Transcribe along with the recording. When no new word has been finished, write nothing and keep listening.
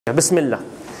Bismillah.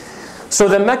 So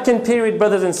the Meccan period,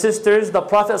 brothers and sisters, the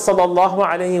Prophet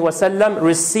ﷺ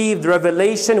received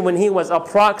revelation when he was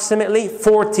approximately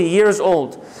 40 years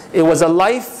old. It was a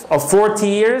life of 40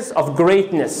 years of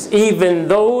greatness. Even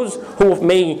those who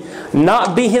may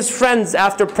not be his friends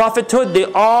after prophethood, they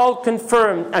all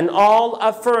confirmed and all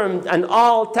affirmed and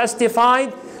all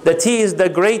testified that he is the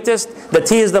greatest, that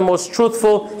he is the most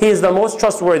truthful, he is the most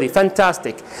trustworthy.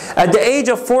 Fantastic. At the age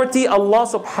of 40, Allah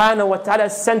subhanahu wa ta'ala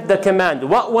sent the command.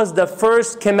 What was the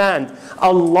first command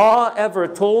Allah ever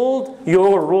told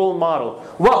your role model?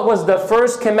 What was the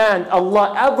first command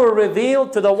Allah ever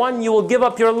revealed to the one you will give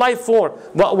up your life for?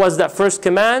 What was that first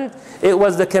command? It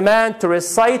was the command to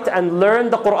recite and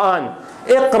learn the Quran.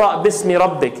 Iqra bismi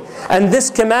rabbik. And this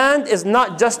command is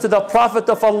not just to the Prophet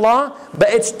of Allah, but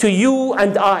it's to you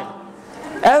and I.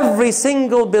 Every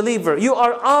single believer, you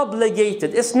are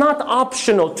obligated. It's not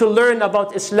optional to learn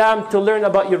about Islam, to learn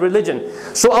about your religion.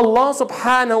 So Allah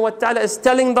subhanahu wa ta'ala is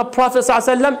telling the Prophet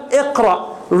ﷺ,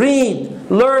 Iqra, read,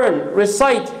 learn,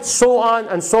 recite, so on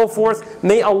and so forth.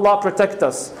 May Allah protect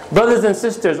us. Brothers and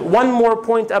sisters, one more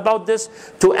point about this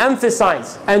to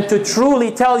emphasize and to truly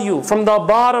tell you from the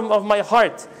bottom of my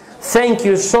heart, thank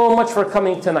you so much for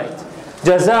coming tonight.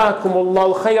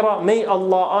 Jazakumullahu khaira. May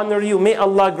Allah honor you. May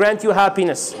Allah grant you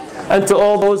happiness. And to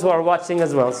all those who are watching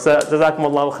as well. So,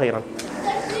 Jazakumullahu khairan.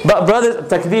 But brothers,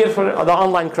 takbir for the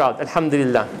online crowd.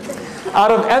 Alhamdulillah. Out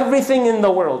of everything in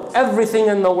the world,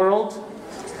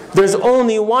 there's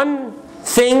only one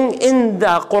thing in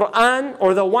the Quran,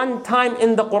 or the one time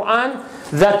in the Quran,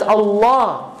 that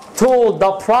Allah told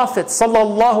the Prophet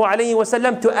sallallahu alaihi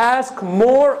wasallam to ask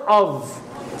more of.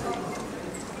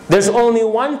 There's only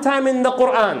one time in the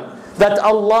Quran that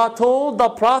Allah told the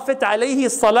Prophet alayhi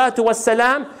salatu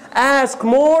wasalam, ask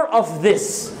more of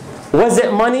this. Was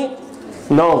it money?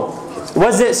 No.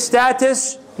 Was it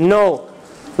status? No.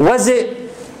 Was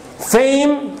it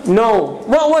fame? No.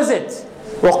 What was it?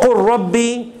 وَقُلْ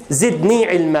رَبِّي زِدْنِي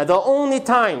عِلْمًا. The only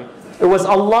time it was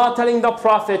Allah telling the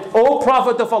Prophet, O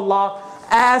Prophet of Allah,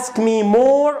 ask me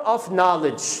more of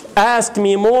knowledge. Ask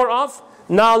me more of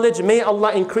knowledge. May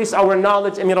Allah increase our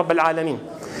knowledge. Ameen Rabbil Alameen.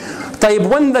 طيب,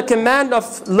 when the command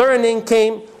of learning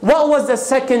came, what was the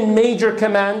second major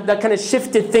command that kind of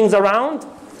shifted things around?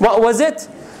 What was it?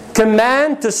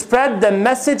 Command to spread the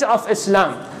message of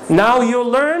Islam. Now you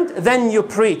learned, then you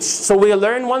preach. So we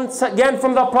learn once again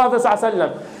from the Prophet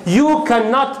ﷺ. You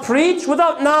cannot preach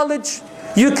without knowledge.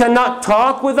 You cannot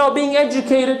talk without being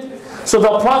educated. So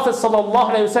the Prophet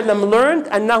ﷺ learned,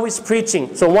 and now he's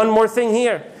preaching. So one more thing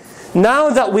here. Now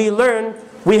that we learn,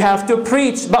 we have to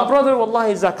preach. But brother,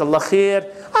 wallahi jazakallah khair,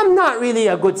 I'm not really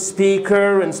a good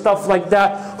speaker and stuff like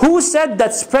that. Who said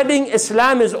that spreading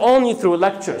Islam is only through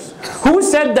lectures? Who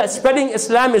said that spreading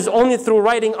Islam is only through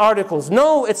writing articles?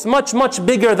 No, it's much, much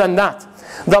bigger than that.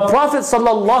 The Prophet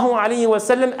sallallahu alaihi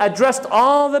wasallam addressed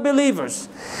all the believers.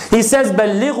 He says,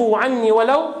 بَلِّغُوا عَنِّي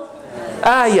وَلَوْ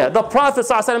ayah. The Prophet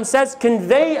ﷺ says,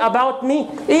 convey about me,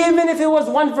 even if it was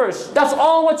one verse. That's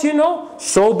all what you know,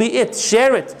 so be it.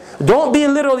 Share it. Don't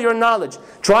belittle your knowledge.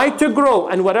 Try to grow,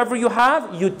 and whatever you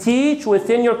have, you teach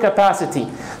within your capacity.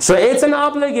 So it's an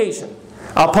obligation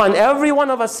upon every one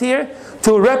of us here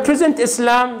to represent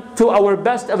Islam to our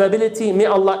best of ability. May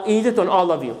Allah ease it on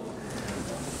all of you.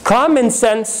 Common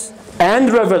sense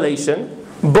and revelation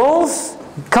both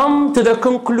come to the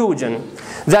conclusion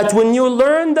that when you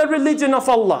learn the religion of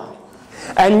Allah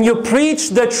and you preach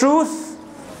the truth,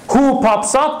 who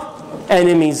pops up?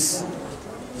 Enemies.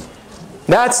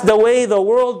 That's the way the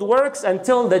world works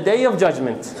until the day of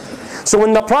judgment. So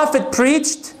when the Prophet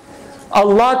preached,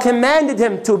 Allah commanded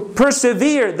him to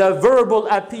persevere the verbal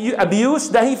abuse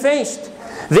that he faced.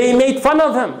 They made fun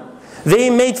of him.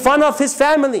 They made fun of his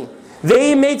family.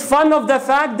 They made fun of the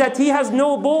fact that he has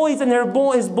no boys and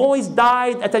his boys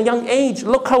died at a young age.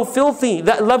 Look how filthy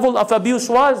that level of abuse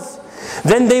was.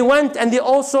 Then they went and they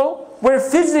also were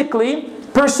physically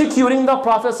persecuting the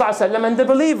Prophet ﷺ and the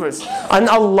believers. And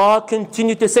Allah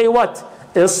continued to say what?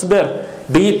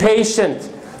 Isbir, be patient.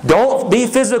 Don't be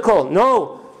physical.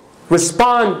 No.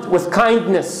 Respond with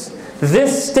kindness.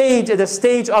 This stage is a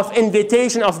stage of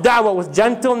invitation, of da'wah, with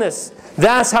gentleness.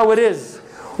 That's how it is.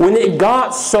 When it got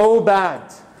so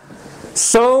bad,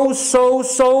 so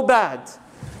bad,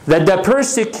 that the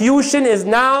persecution is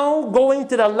now going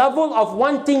to the level of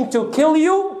wanting to kill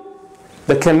you,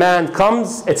 the command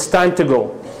comes, it's time to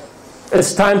go.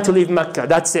 It's time to leave Mecca.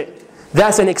 That's it.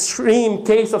 That's an extreme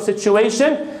case of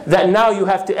situation that now you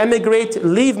have to emigrate,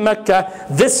 leave Mecca.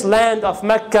 This land of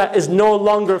Mecca is no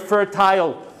longer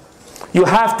fertile. You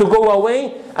have to go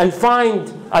away and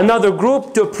find another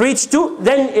group to preach to.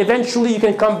 Then eventually you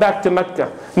can come back to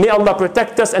Mecca. May Allah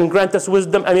protect us and grant us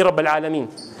wisdom. Ameen Rabbil Alameen.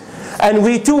 And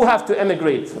we too have to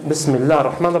emigrate. Bismillah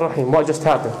ar-Rahman ar-Rahim. What just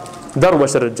happened?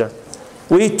 Darwash ar-Rajal.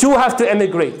 We too have to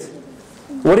emigrate.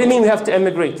 What do you mean we have to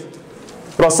emigrate?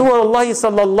 Rasulullah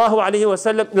sallallahu alayhi wa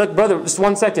sallam, look brother, just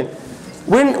 1 second.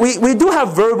 When we do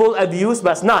have verbal abuse,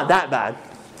 but it's not that bad.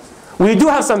 We do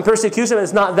have some persecution, but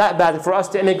it's not that bad for us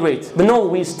to emigrate. But no,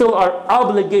 we still are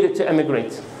obligated to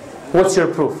emigrate. What's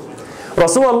your proof?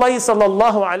 Rasulullah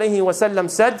sallallahu alayhi wa sallam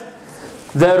said,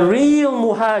 the real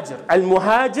muhajir,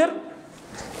 al-muhajir,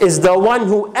 is the one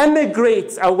who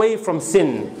emigrates away from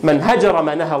sin. Man hajara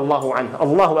ma naha Allahu anhu.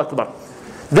 Allahu Akbar.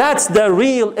 That's the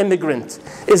real immigrant.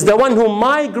 Is the one who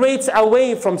migrates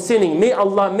away from sinning. May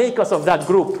Allah make us of that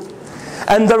group.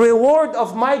 And the reward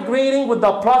of migrating with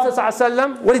the Prophet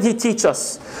ﷺ, what did he teach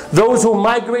us? Those who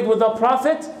migrate with the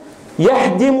Prophet,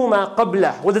 يَهْدِمُ مَا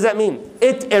قَبْلَهُ. What does that mean?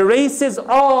 It erases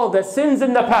all the sins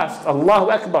in the past. Allahu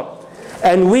Akbar.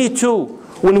 And we too,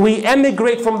 when we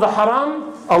emigrate from the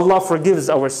haram, Allah forgives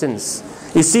our sins.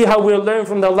 You see how we learn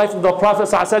from the life of the Prophet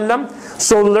ﷺ?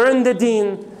 So learn the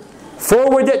deen,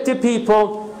 forward it to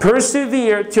people,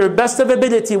 persevere to your best of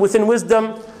ability within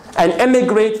wisdom, and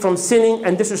emigrate from sinning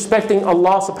and disrespecting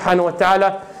Allah subhanahu wa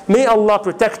ta'ala. May Allah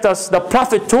protect us. The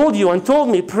Prophet told you and told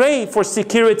me, pray for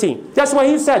security. That's why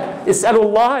he said,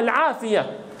 Is'alullah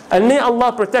al-afiyah. And may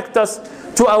Allah protect us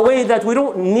to a way that we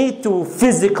don't need to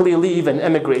physically leave and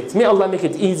emigrate. May Allah make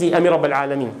it easy. Ameen Rabbil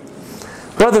Alameen.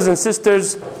 Brothers and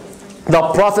sisters, the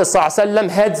Prophet ﷺ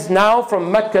heads now from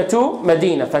Mecca to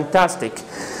Medina. Fantastic.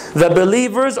 The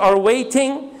believers are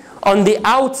waiting on the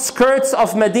outskirts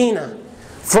of Medina.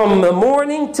 From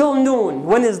morning till noon.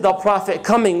 When is the Prophet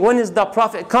coming? When is the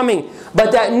Prophet coming?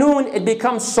 But at noon it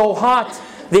becomes so hot.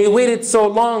 They waited so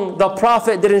long. The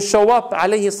Prophet didn't show up.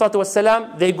 Alayhi salatu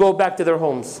wasalam. They go back to their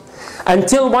homes.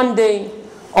 Until one day,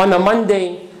 on a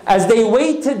Monday, as they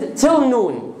waited till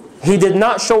noon, he did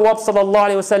not show up sallallahu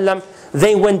alayhi wasallam.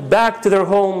 They went back to their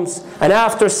homes. And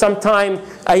after some time,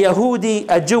 a Yahudi,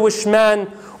 a Jewish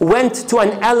man, went to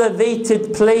an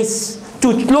elevated place to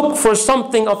look for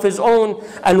something of his own.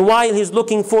 And while he's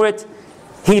looking for it,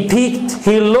 he peeked,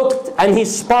 he looked, and he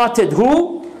spotted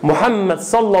who? Muhammad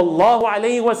sallallahu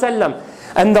alayhi wasallam.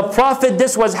 And the Prophet,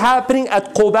 this was happening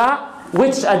at Quba,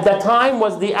 which at the time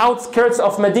was the outskirts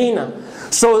of Medina.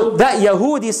 So that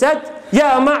Yahudi said,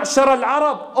 Ya ma'shar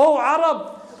al-Arab, O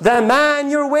Arab, the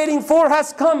man you're waiting for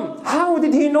has come. How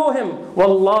did he know him?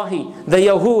 Wallahi, the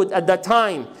Yahud at that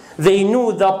time, they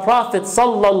knew the Prophet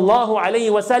sallallahu alayhi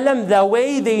wasallam the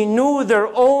way they knew their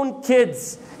own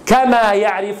kids. Kama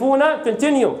ya'rifuna,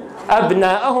 continue,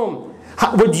 abna'ahum.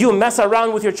 Would you mess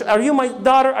around with your child? Are you my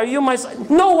daughter? Are you my son?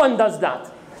 No one does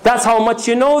that. That's how much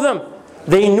you know them.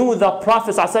 They knew the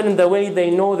Prophet sallallahu alayhi wasallam the way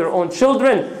they know their own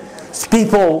children.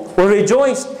 People were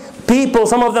rejoiced. People,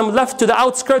 some of them left to the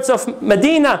outskirts of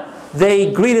Medina.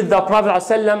 They greeted the Prophet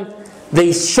sallallahu alayhi wasallam.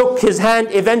 They shook his hand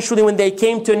eventually when they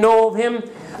came to know him.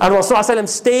 And Rasulullah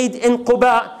stayed in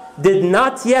Quba, did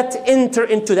not yet enter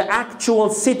into the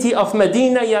actual city of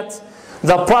Medina yet.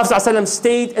 The Prophet ﷺ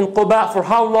stayed in Quba for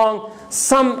how long?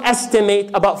 Some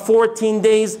estimate about 14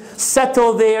 days,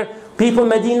 settled there. People in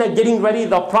Medina getting ready,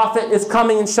 the Prophet is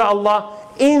coming inshallah.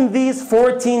 In these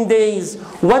 14 days,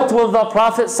 what will the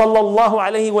Prophet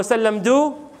ﷺ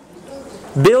do?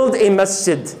 Build a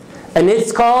masjid. And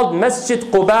it's called Masjid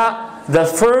Quba, the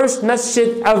first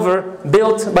masjid ever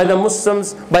built by the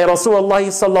Muslims, by Rasulullah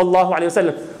sallallahu alayhi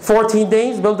wa sallam. 14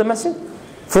 days, build a masjid?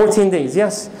 14 days,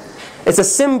 yes. It's a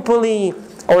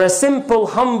simple,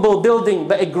 humble building,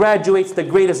 but it graduates the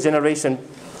greatest generation.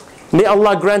 May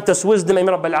Allah grant us wisdom,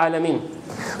 Ameen Rabbil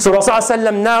Alameen. So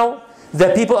Rasulullah now,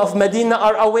 the people of Medina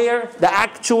are aware, the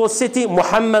actual city,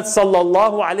 Muhammad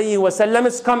sallallahu alayhi wa sallam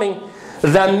is coming.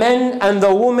 The men and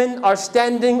the women are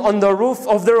standing on the roof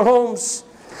of their homes.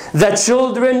 The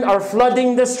children are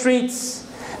flooding the streets.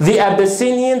 The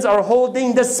Abyssinians are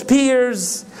holding the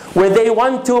spears where they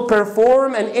want to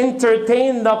perform and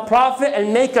entertain the Prophet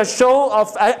and make a show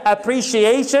of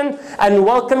appreciation and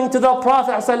welcoming to the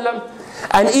Prophet ﷺ.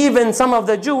 And even some of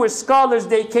the Jewish scholars,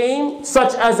 they came,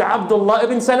 such as Abdullah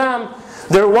ibn Salam.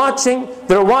 They're watching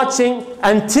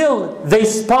until they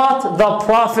spot the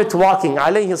Prophet walking.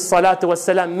 Alayhi salatu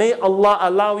wassalam. May Allah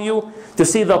allow you to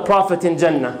see the Prophet in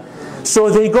Jannah.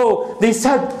 So they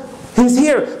said, he's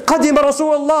here. Qadima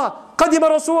Rasulullah,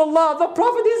 Qadima Rasulullah. The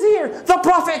Prophet is here. The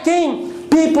Prophet came.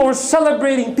 People are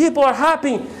celebrating. People are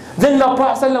happy. Then the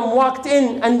Prophet ﷺ walked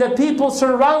in and the people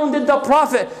surrounded the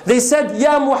Prophet. They said,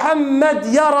 Ya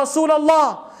Muhammad, Ya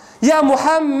Rasulullah. Ya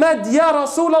Muhammad, Ya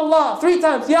Rasulullah. 3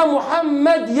 times, Ya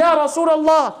Muhammad, Ya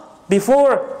Rasulullah.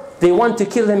 Before they want to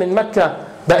kill him in Mecca.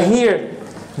 But here,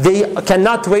 they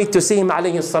cannot wait to see him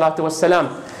alayhi salatu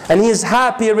wassalam. And he is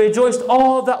happy, rejoiced,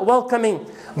 all that welcoming.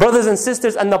 Brothers and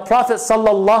sisters, and the Prophet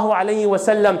sallallahu alayhi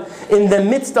wasallam in the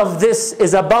midst of this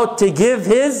is about to give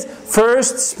his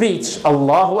first speech.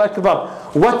 Allahu Akbar.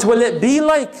 What will it be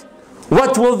like?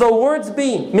 What will the words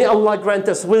be? May Allah grant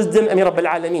us wisdom. Ameen Rabbil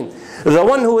Alameen. The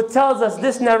one who tells us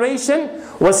this narration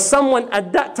was someone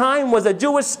at that time was a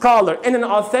Jewish scholar in an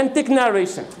authentic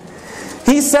narration.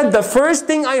 He said, the first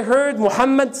thing I heard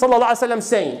Muhammad sallallahu alaihi wasallam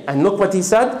saying, and look what he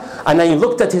said, and I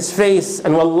looked at his face,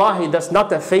 and wallahi, that's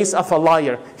not the face of a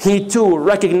liar. He too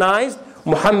recognized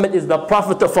Muhammad is the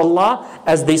Prophet of Allah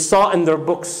as they saw in their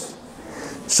books.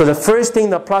 So the first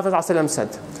thing the Prophet ﷺ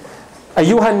said,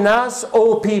 Ayyuhan nas,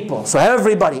 O people. So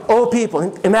everybody, O people.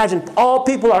 Imagine, all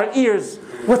people are ears.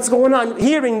 What's going on?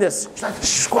 Hearing this.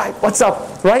 Shh, quiet. What's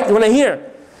up? Right? You want to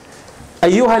hear?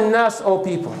 Ayyuhan nas, O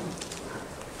people.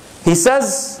 He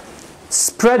says,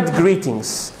 spread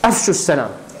greetings. Afshu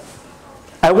salam.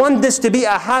 I want this to be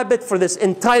a habit for this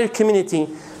entire community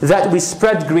that we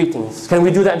spread greetings. Can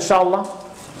we do that inshallah?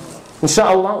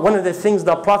 Inshallah. One of the things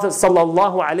the Prophet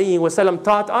sallallahu alaihi wasallam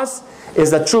taught us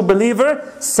is a true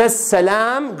believer says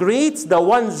salam, greets the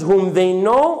ones whom they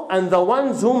know and the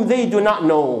ones whom they do not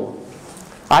know.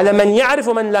 على من يعرف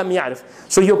ومن لم يعرف.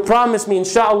 So you promise me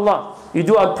inshallah, you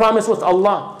do a promise with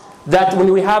Allah that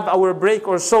when we have our break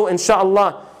or so,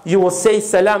 inshallah, you will say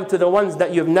salam to the ones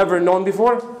that you've never known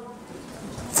before.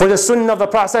 For the sunnah of the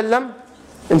Prophet ﷺ,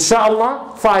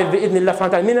 inshallah, 5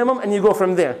 bi'idhnillah minimum, and you go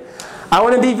from there. I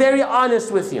want to be very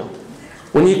honest with you.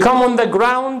 When you come on the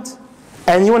ground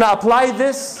and you want to apply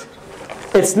this,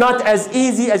 it's not as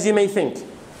easy as you may think.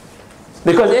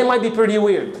 Because it might be pretty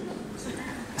weird.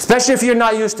 Especially if you're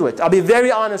not used to it. I'll be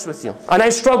very honest with you. And I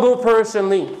struggle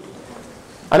personally.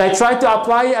 And I try to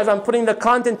apply it as I'm putting the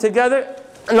content together.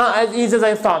 Not as easy as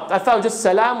I thought. I thought just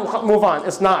salam, move on.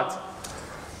 It's not.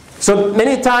 So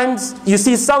many times you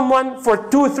see someone for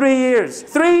 2-3 years.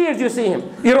 3 years you see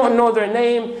him. You don't know their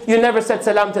name. You never said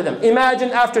salam to them. Imagine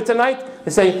after tonight,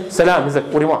 they say salam. He's like,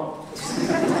 what do you want?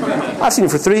 I've seen him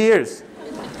for 3 years.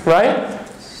 Right?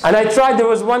 And I tried. There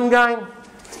was one guy.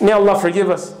 May Allah forgive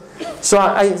us. So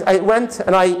I went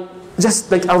and I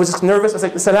was just nervous. I was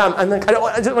like, salam. And then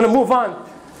I just want to move on.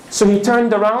 So he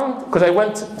turned around because I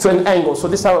went to an angle. So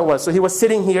this is how it was. So he was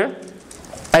sitting here.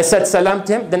 I said salam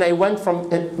to him. Then I went from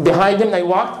behind him and I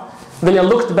walked. Then I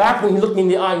looked back and he looked me in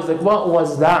the eye. He's like, what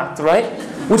was that? Right?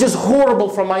 Which is horrible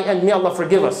from my end. May Allah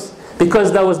forgive us.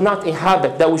 Because that was not a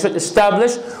habit that we should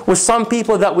establish with some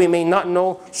people that we may not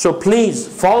know. So please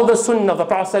follow the sunnah of the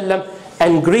Prophet ﷺ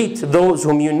and greet those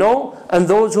whom you know and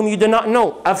those whom you do not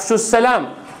know. Afshu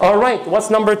salam. Alright, what's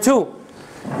number 2?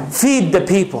 Feed the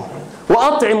people.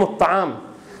 وَأَطْعِمُ الطَّعَامِ.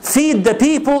 Feed the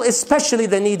people, especially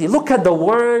the needy. Look at the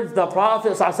words the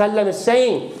Prophet ﷺ is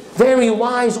saying. Very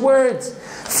wise words.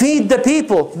 Feed the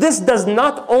people. This does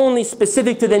not only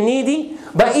specific to the needy,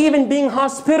 but even being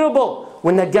hospitable.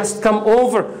 When a guest come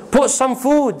over, put some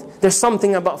food. There's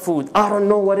something about food. I don't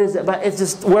know what is it, but it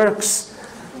just works.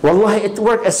 Wallahi, it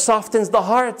works. It softens the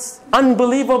hearts.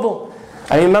 Unbelievable.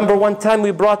 I remember one time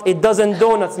we brought a dozen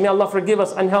donuts. May Allah forgive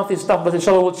us, unhealthy stuff, but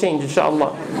inshallah we'll change,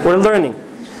 inshallah. We're learning.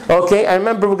 Okay, I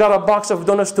remember we got a box of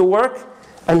donuts to work,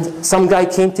 and some guy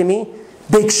came to me,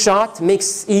 big shot,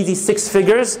 makes easy 6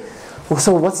 figures.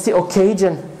 So what's the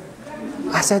occasion?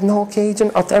 I said, no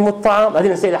occasion. I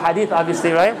didn't say the hadith,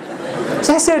 obviously, right?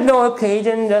 So I said, no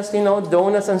occasion, just,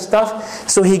 donuts and stuff.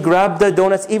 So he grabbed the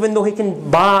donuts, even though he can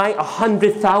buy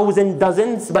 100,000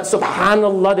 dozens. But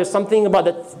subhanallah, there's something about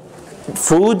the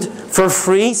food for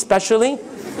free, especially,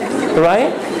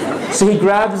 right? So he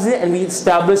grabs it and we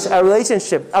establish a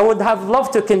relationship. I would have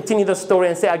loved to continue the story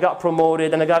and say I got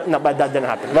promoted and no, but that didn't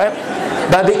happen, right?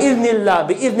 But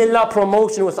bi'idhnillah,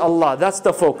 promotion with Allah. That's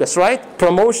the focus, right?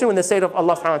 Promotion with the sake of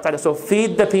Allah subhanahu wa ta'ala. So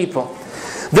feed the people.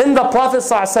 Then the Prophet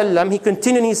ﷺ, he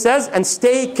continued and he says, and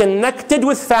stay connected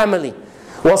with family.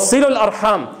 وَصِلُ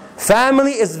الْأَرْحَامِ.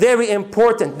 Family is very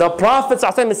important. The Prophet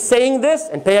ﷺ is saying this,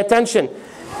 and pay attention.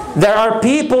 There are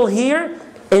people here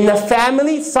in the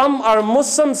family, some are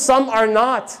Muslim, some are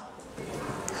not.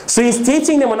 So he's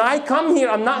teaching them, when I come here,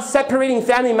 I'm not separating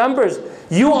family members.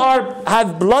 You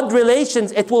have blood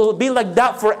relations, it will be like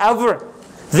that forever.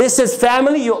 This is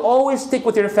family, you always stick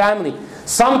with your family.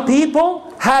 Some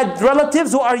people had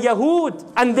relatives who are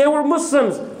Yahud, and they were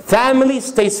Muslims. Family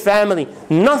stays family.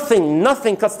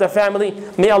 Nothing cuts the family.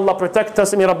 May Allah protect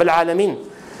us, Ya Rabbil Alameen.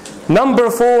 Number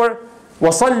 4,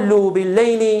 وَصَلُّوا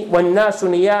بِاللَّيْلِ وَالنَّاسُ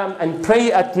نِيَامٌ. And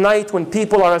pray at night when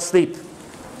people are asleep.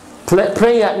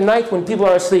 pray at night when people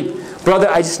are asleep. Brother,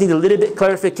 I just need a little bit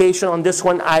clarification on this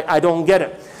one. I don't get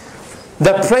it.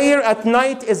 The prayer at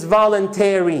night is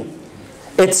voluntary.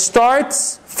 It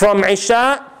starts from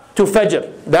Isha to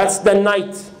Fajr. That's the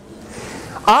night.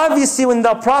 Obviously, when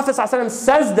the Prophet ﷺ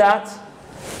says that,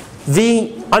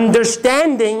 the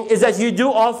understanding is that you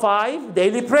do all 5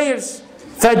 daily prayers.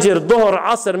 Fajr, Dhuhr,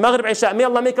 Asr, Maghrib, Isha. May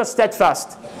Allah make us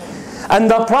steadfast. And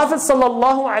the Prophet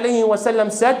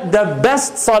ﷺ said, the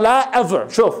best salah ever,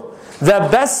 the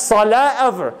best salah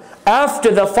ever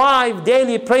after the 5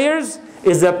 daily prayers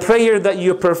is a prayer that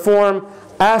you perform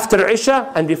after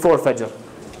Isha and before Fajr.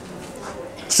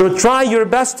 So try your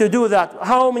best to do that.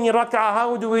 How many rak'ah?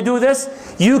 How do we do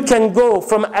this? You can go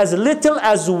from as little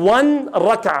as 1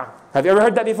 rak'ah. Have you ever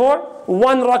heard that before?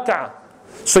 1 rak'ah.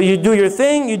 So you do your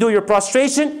thing, you do your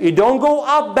prostration, you don't go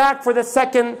up back for the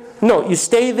second. No, you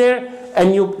stay there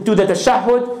and you do the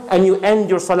tashahhud and you end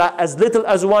your salah as little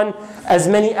as 1, as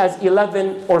many as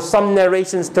 11, or some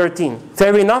narrations 13.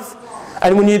 Fair enough?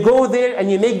 And when you go there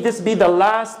and you make this be the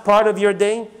last part of your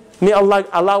day, may Allah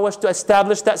allow us to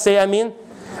establish that, say Ameen.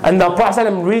 And the Prophet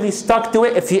ﷺ really stuck to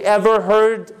it. If you ever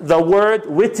heard the word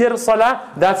witr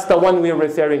salah, that's the one we're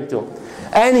referring to.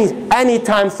 Any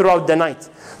time throughout the night.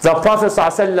 The Prophet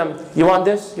ﷺ, you want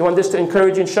this? You want this to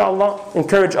encourage, inshallah?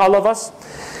 Encourage all of us?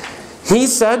 He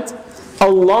said,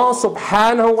 Allah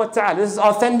subhanahu wa ta'ala, this is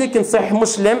authentic in Sahih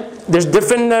Muslim. There's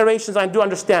different narrations, I do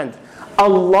understand.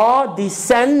 Allah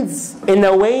descends in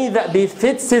a way that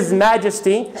befits His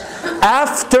Majesty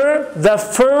after the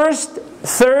first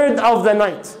third of the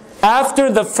night.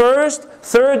 After the first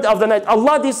third of the night.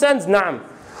 Allah descends, na'am.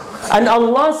 And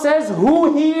Allah says,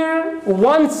 who here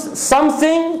wants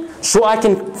something so I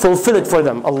can fulfill it for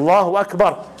them? Allahu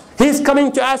Akbar. He's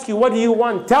coming to ask you, what do you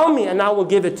want? Tell me and I will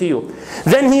give it to you.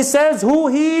 Then He says, who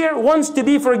here wants to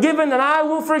be forgiven and I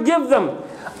will forgive them?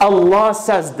 Allah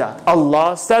says that.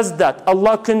 Allah says that.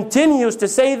 Allah continues to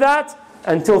say that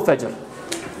until Fajr.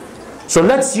 So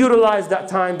let's utilize that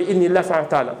time bi'idhnillah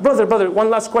ta'ala. Brother, one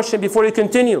last question before you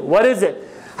continue. What is it?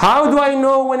 How do I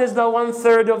know when is the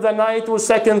 1/3 of the night or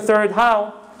 2nd third?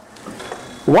 How?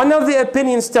 One of the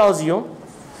opinions tells you,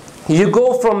 you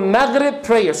go from Maghrib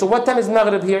prayer. So what time is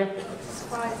Maghrib here?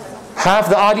 Half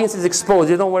the audience is exposed.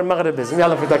 You don't know where Maghrib is. May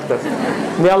Allah protect us.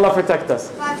 May Allah protect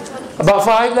us. About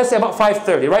 5, let's say about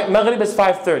 5:30, right? Maghrib is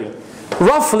 5:30.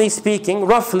 Roughly speaking,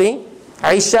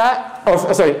 Isha,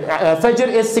 Fajr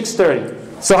is 6:30.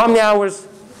 So how many hours?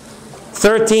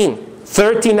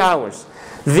 13 hours.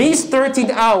 These 13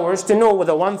 hours, to know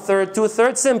whether 1/3,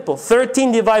 2/3, simple.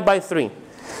 13 divided by 3.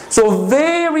 So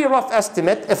very rough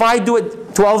estimate, if I do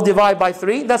it 12 divided by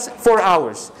 3, that's 4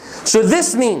 hours. So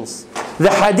this means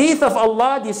the hadith of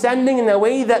Allah descending in a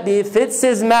way that befits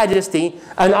His Majesty,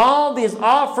 and all these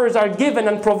offers are given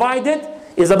and provided,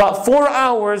 is about 4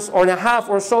 hours or and a half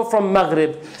or so from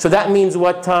Maghrib. So that means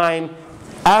what time?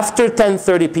 After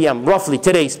 10:30 p.m. roughly,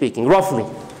 today speaking, roughly.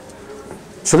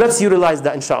 So let's utilize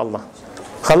that, inshallah.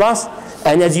 Khalas?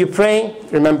 And as you pray,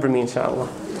 remember me, inshallah.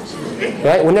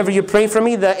 Right? Whenever you pray for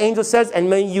me, the angel says, and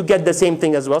may you get the same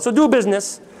thing as well. So do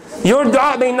business. Your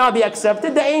dua may not be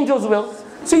accepted, the angels will.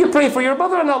 So you pray for your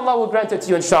brother and Allah will grant it to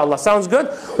you, inshallah. Sounds good?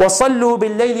 وَصَلُّوا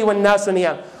بِاللَّيْلِ وَالنَّاسُ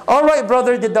نِيَامٌ. Alright,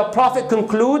 brother, did the Prophet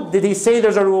conclude? Did he say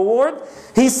there's a reward?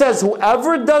 He says,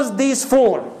 whoever does these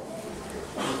 4,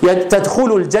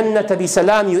 تَدْخُلُوا الْجَنَّةَ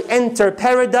بِسَلَامٍ, you enter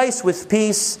paradise with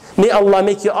peace. May Allah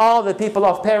make you all the people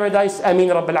of paradise. Ameen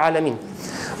Rabbil Alameen.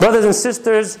 Brothers and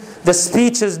sisters, the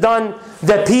speech is done.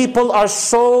 The people are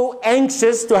so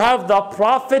anxious to have the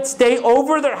Prophet stay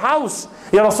over their house.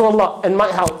 Ya Rasulullah, in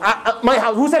my house. My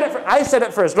house. Who said it first? I said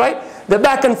it first, right? The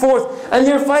back and forth. And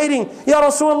they're fighting. Ya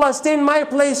Rasulullah, stay in my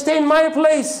place. Stay in my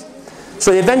place.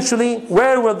 So eventually,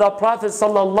 where will the Prophet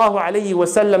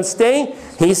ﷺ stay?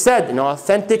 He said, in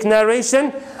authentic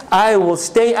narration, I will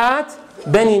stay at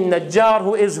Bani Najjar,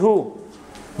 who is who?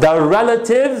 The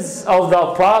relatives of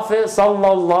the Prophet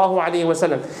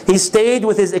ﷺ. He stayed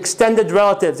with his extended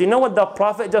relatives. You know what the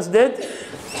Prophet just did?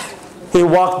 He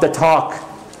walked the talk.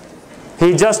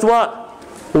 He just what?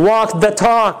 Walked the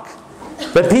talk.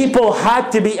 The people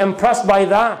had to be impressed by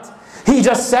that. He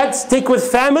just said, stick with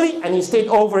family, and he stayed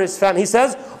over his family. He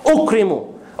says,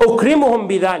 ukrimuhum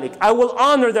bidhalik. I will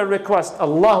honor their request.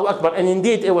 Allahu Akbar. And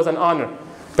indeed, it was an honor.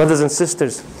 Brothers and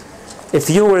sisters, if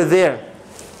you were there,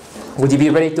 would you be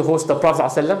ready to host the Prophet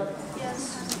ﷺ?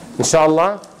 Yes.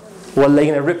 Inshallah. Well, they're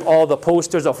going to rip all the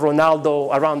posters of Ronaldo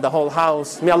around the whole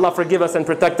house. May Allah forgive us and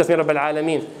protect us, Ya Rabbil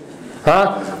Alameen.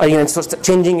 Huh? Are you going to start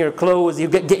changing your clothes? You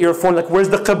get your phone like, where's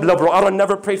the Qibla, bro? I don't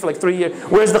never pray for like 3 years.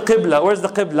 Where's the Qibla? Where's the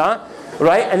Qibla?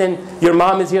 right? And then your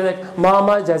mom is here like,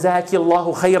 Mama, jazaki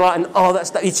Allahu khaira, and all that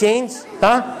stuff. You change?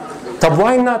 Huh? So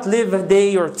why not live a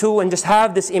day or two and just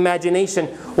have this imagination?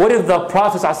 What if the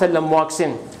Prophet ﷺ walks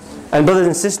in? And brothers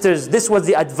and sisters, this was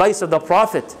the advice of the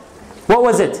Prophet. What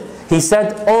was it? He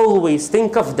said, always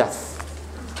think of death.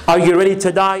 Are you ready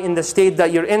to die in the state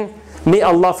that you're in? May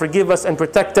Allah forgive us and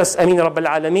protect us. Ameen Rabbil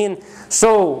Alameen.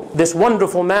 So, this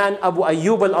wonderful man, Abu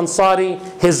Ayyub al-Ansari,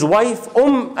 his wife,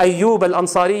 Ayyub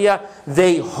al-Ansariya,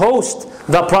 they host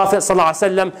the Prophet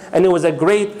ﷺ, and it was a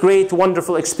great, great,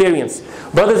 wonderful experience.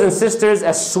 Brothers and sisters,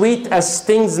 as sweet as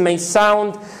things may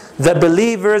sound, the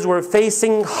believers were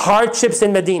facing hardships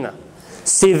in Medina.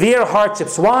 Severe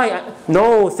hardships. Why?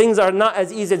 No, things are not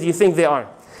as easy as you think they are.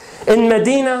 In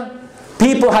Medina,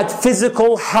 people had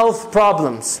physical health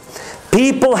problems.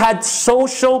 People had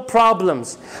social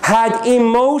problems, had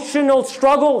emotional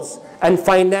struggles, and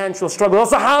financial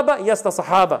struggles. The Sahaba? Yes, the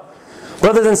Sahaba.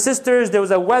 Brothers and sisters, there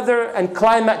was a weather and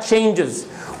climate changes,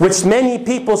 which many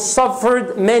people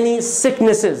suffered many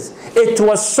sicknesses. It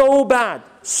was so bad,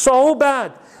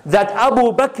 that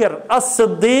Abu Bakr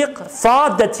as-Siddiq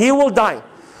thought that he will die.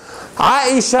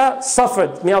 Aisha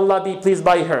suffered. May Allah be pleased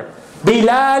by her.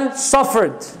 Bilal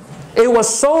suffered. It was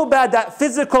so bad that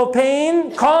physical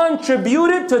pain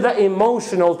contributed to the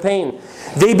emotional pain.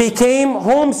 They became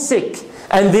homesick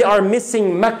and they are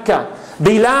missing Mecca.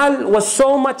 Bilal was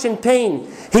so much in pain.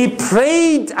 He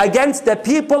prayed against the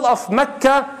people of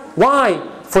Mecca. Why?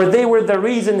 For they were the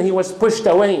reason he was pushed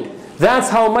away. That's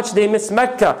how much they miss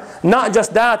Mecca. Not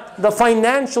just that, the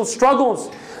financial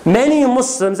struggles. Many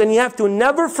Muslims, and you have to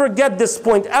never forget this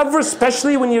point, ever,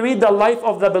 especially when you read the life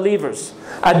of the believers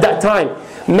at that time.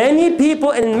 Many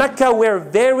people in Mecca were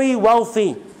very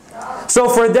wealthy. So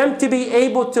for them to be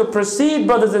able to proceed,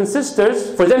 brothers and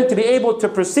sisters, for them to be able to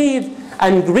proceed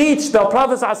and reach the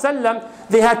Prophet ﷺ,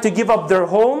 they had to give up their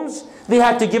homes, they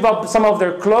had to give up some of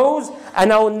their clothes,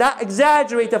 and I will not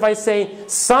exaggerate if I say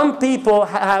some people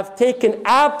have taken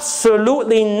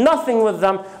absolutely nothing with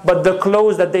them but the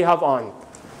clothes that they have on.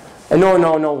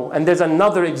 No. And there's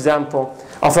another example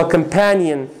of a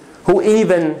companion who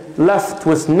even left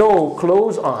with no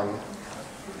clothes on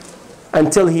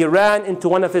until he ran into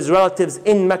one of his relatives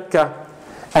in Mecca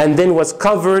and then was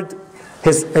covered.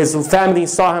 His family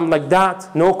saw him like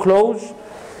that, no clothes.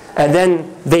 And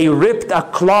then they ripped a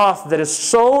cloth that is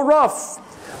so rough,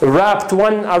 wrapped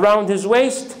one around his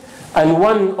waist and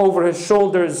one over his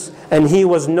shoulders, and he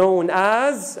was known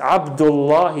as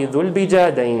Abdullah Dhul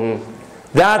Bijadain.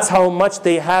 That's how much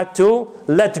they had to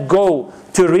let go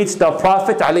to reach the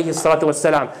Prophet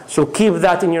ﷺ. So keep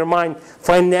that in your mind.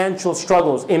 Financial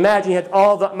struggles. Imagine you had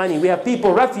all that money. We have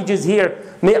people, refugees here.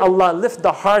 May Allah lift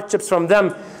the hardships from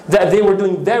them, that they were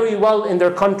doing very well in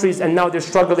their countries and now they're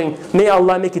struggling. May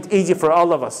Allah make it easy for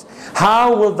all of us.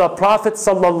 How will the Prophet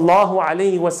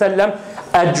ﷺ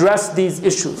address these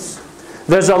issues?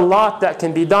 There's a lot that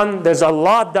can be done. There's a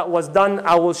lot that was done.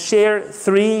 I will share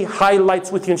 3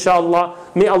 highlights with you, inshallah.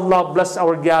 May Allah bless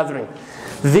our gathering.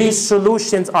 These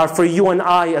solutions are for you and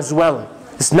I as well.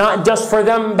 It's not just for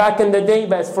them back in the day,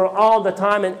 but it's for all the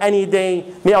time and any day.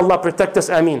 May Allah protect us.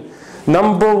 Ameen.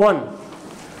 Number 1,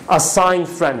 assign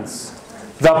friends.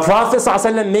 The Prophet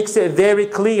ﷺ makes it very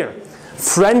clear.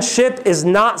 Friendship is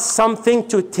not something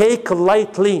to take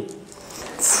lightly.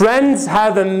 Friends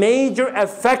have a major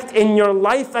effect in your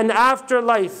life and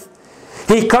afterlife.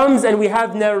 He comes and we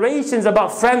have narrations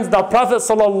about friends. The Prophet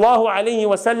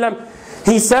ﷺ,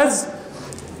 he says,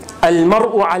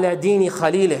 Al-mar'u ala dini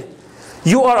khalilih.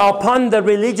 You are upon the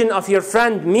religion of your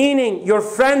friend, meaning your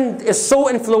friend is so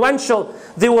influential.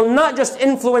 They will not just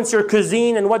influence your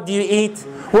cuisine and what do you eat,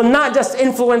 will not just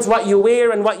influence what you wear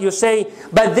and what you say,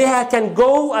 but they can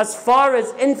go as far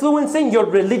as influencing your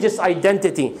religious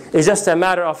identity. It's just a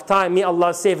matter of time. May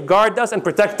Allah safeguard us and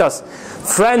protect us.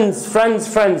 Friends.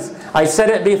 I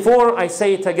said it before, I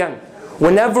say it again.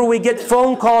 Whenever we get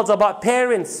phone calls about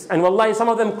parents, and wallahi, some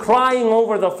of them crying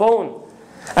over the phone,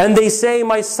 and they say,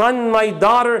 my son, my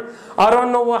daughter, I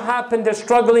don't know what happened, they're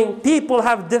struggling. People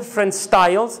have different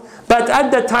styles. But at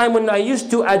the time when I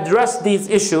used to address these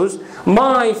issues,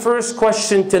 my first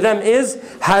question to them is,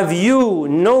 have you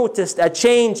noticed a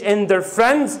change in their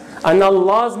friends? And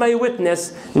Allah's my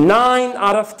witness, 9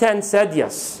 out of 10 said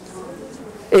yes.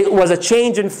 It was a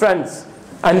change in friends.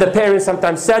 And the parents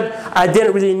sometimes said, I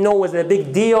didn't really know it was a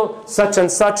big deal, such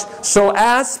and such. So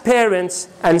as parents,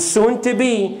 and soon to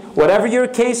be, whatever your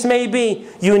case may be,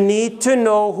 you need to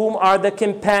know whom are the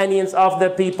companions of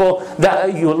the people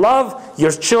that you love,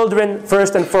 your children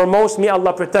first and foremost. May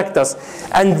Allah protect us.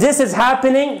 And this is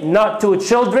happening not to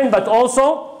children, but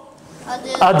also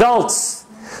adults.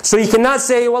 So you cannot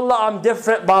say, Wallah, I'm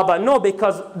different, Baba. No,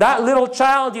 because that little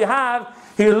child you have,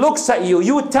 he looks at you.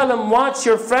 You tell him, watch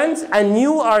your friends, and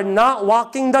you are not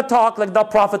walking the talk like the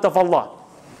Prophet of Allah.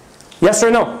 Yes or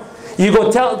no? You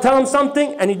go tell him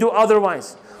something, and you do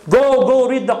otherwise. Go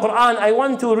read the Quran. I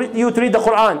want you to read the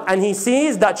Quran. And he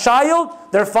sees that child,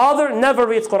 their father never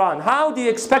reads Quran. How do you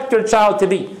expect your child to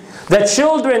be? The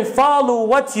children follow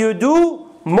what you do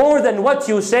more than what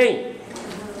you say.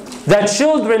 The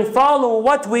children follow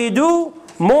what we do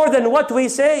more than what we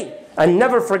say. And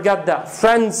never forget that.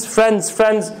 Friends,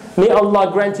 may Allah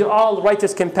grant you all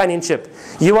righteous companionship.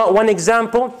 You want one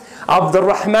example? Abdul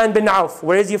Rahman bin Auf.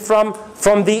 Where is he from?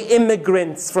 From the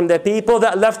immigrants, from the people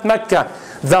that left Mecca.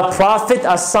 The Prophet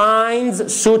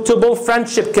assigns suitable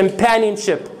friendship,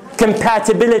 companionship,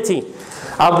 compatibility.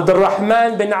 Abdul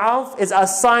Rahman bin Auf is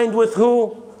assigned with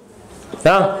who?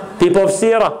 People of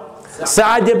Sirah.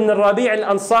 Sa'ad ibn Rabi'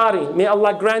 al-Ansari. May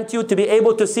Allah grant you to be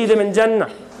able to see them in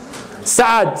Jannah.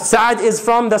 Sa'ad is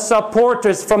from the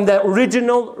supporters, from the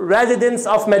original residents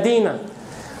of Medina.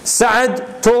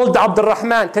 Sa'ad told Abdul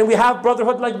Rahman, can we have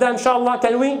brotherhood like that, inshallah?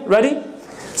 Can we? Ready?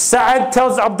 Sa'ad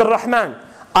tells Abdul Rahman,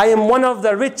 I am one of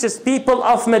the richest people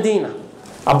of Medina.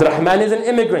 Abdul Rahman is an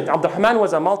immigrant. Abdul Rahman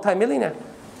was a multi-millionaire.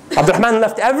 Abdul Rahman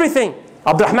left everything.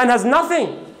 Abdul Rahman has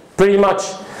nothing, pretty much.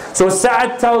 So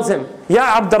Sa'ad tells him, Ya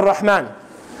Abdul Rahman,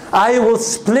 I will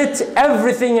split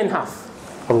everything in half.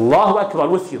 Allahu Akbar,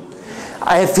 with you.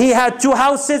 If he had 2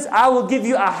 houses, I will give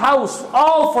you a house,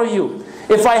 all for you.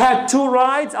 If I had 2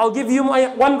 rides, I'll give you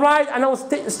one ride and I will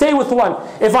stay with one.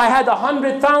 If I had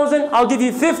 100,000, I'll give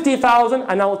you 50,000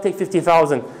 and I will take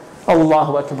 50,000.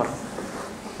 Allahu Akbar.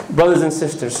 Brothers and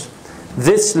sisters,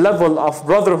 this level of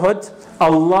brotherhood,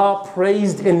 Allah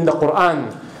praised in the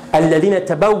Quran. الَّذِينَ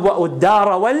تَبَوَّأُوا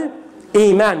الدَّارَ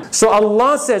وَالْإِيمَانِ. So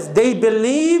Allah says they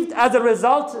believed, as a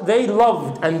result they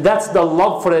loved. And that's the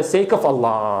love for the sake of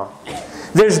Allah.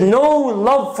 There's no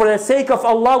love for the sake of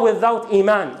Allah without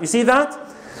iman. You see that?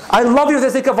 I love you for the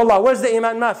sake of Allah. Where's the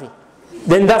iman? Mafi.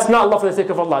 Then that's not love for the sake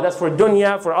of Allah. That's for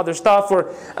dunya, for other stuff,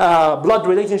 for blood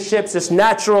relationships, just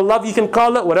natural love. You can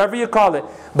call it whatever you call it.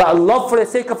 But love for the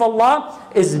sake of Allah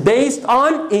is based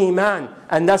on iman.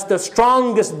 And that's the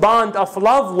strongest bond of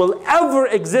love will ever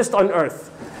exist on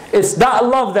earth. It's that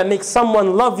love that makes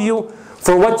someone love you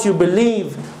for what you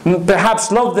believe.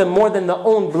 Perhaps love them more than their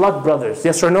own blood brothers.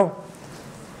 Yes or no?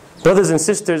 Brothers and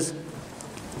sisters,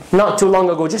 not too long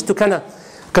ago, just to kind of,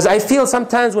 because I feel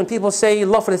sometimes when people say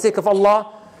love for the sake of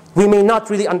Allah, we may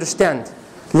not really understand.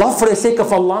 Love for the sake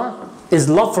of Allah is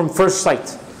love from first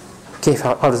sight. Okay,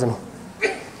 how does it mean?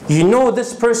 You know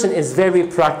this person is very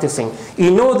practicing. You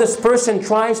know this person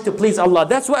tries to please Allah.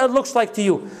 That's what it looks like to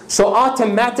you. So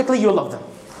automatically you love them.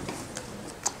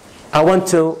 I want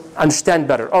to understand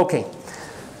better. Okay.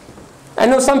 I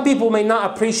know some people may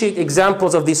not appreciate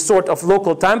examples of this sort of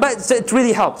local time, but it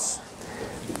really helps.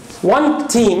 One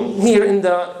team here in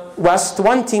the West,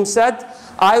 one team said,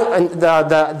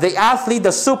 the athlete, the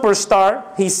superstar,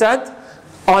 he said,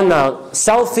 on a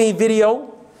selfie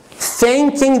video,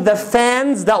 thanking the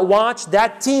fans that watch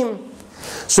that team.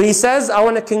 So he says, I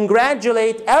want to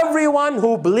congratulate everyone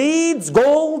who bleeds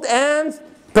gold and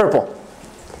purple.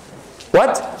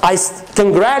 What? I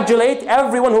congratulate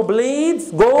everyone who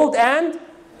bleeds gold and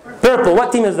purple.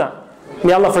 What team is that?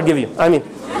 May Allah forgive you. I mean.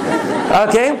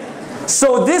 Okay?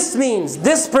 So this means,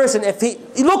 this person, if he,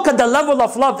 look at the level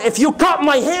of love. If you cut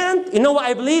my hand, you know what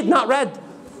I bleed? Not red.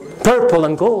 Purple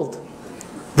and gold.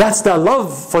 That's the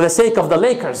love for the sake of the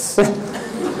Lakers.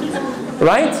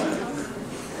 Right?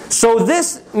 So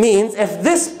this means, if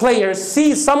this player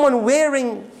sees someone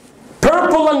wearing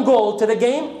purple and gold to the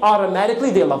game,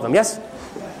 automatically they love them, yes?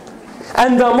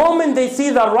 And the moment they see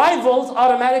the rivals,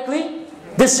 automatically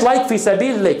dislike fi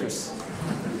sabil Lakers.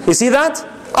 You see that?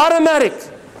 Automatic.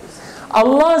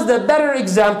 Allah is the better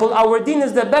example. Our deen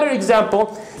is the better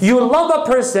example. You love a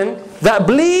person that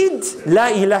bleeds La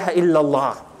ilaha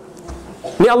illallah.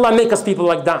 May Allah make us people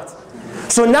like that.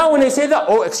 So now when they say that,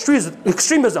 oh,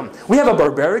 extremism. We have a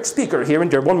barbaric speaker here in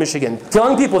Dearborn, Michigan,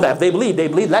 telling people that if they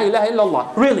bleed La ilaha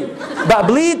illallah. Really. But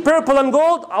bleed purple and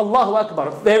gold, Allahu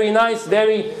Akbar. Very nice,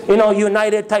 very,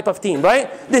 united type of team, right?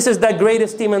 This is the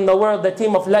greatest team in the world, the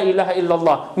team of La ilaha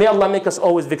illallah. May Allah make us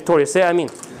always victorious. Say Ameen.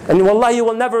 And wallah, you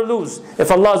will never lose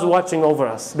if Allah is watching over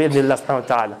us. Bi-idhnillah subhanahu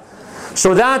wa ta'ala.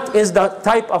 So that is the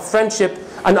type of friendship,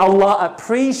 and Allah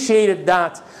appreciated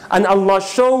that. And Allah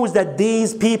shows that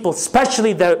these people,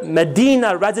 especially the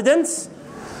Medina residents,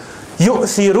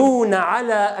 يُؤْثِرُونَ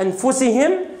عَلَىٰ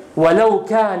أَنفُسِهِمْ وَلَوْ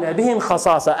كَانَ بِهِمْ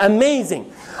خَصَاصَةٌ.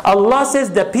 Amazing. Allah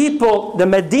says the people, the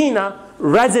Medina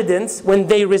residents, when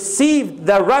they received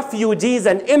the refugees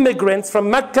and immigrants from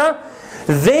Mecca,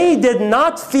 They did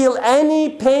not feel any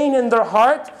pain in their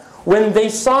heart when they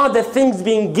saw the things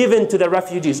being given to the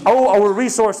refugees. Oh, our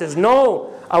resources.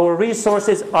 No, our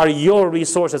resources are your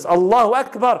resources. Allahu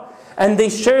Akbar. And they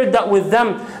shared that with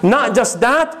them. Not just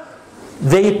that,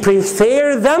 they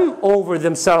prefer them over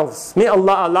themselves. May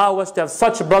Allah allow us to have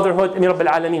such brotherhood. Ameen Rabbil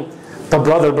Alameen. But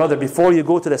brother, before you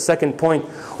go to the second point,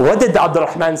 what did Abdul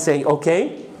Rahman say?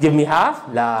 Okay, give me half?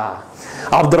 La.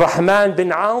 Abdul Rahman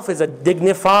bin Auf is a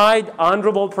dignified,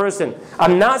 honorable person.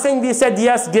 I'm not saying he said,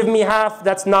 yes, give me half.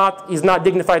 He's not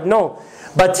dignified. No.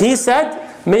 But he said,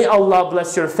 may Allah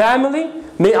bless your family.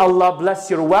 May Allah bless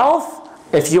your wealth.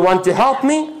 If you want to help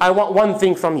me, I want one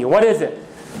thing from you. What is it?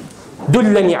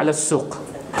 Dullani ala suq.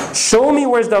 Show me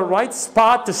where's the right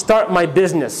spot to start my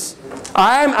business.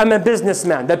 I'm a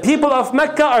businessman. The people of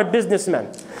Mecca are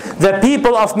businessmen. The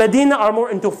people of Medina are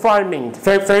more into farming.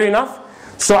 Fair enough?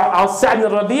 So Sa'd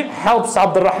ibn Rabi' helps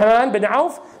Abdul Rahman bin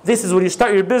Auf. This is where you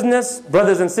start your business.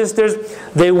 Brothers and sisters,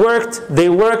 they worked.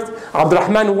 Abdul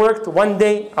Rahman worked. One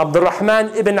day, Abdul Rahman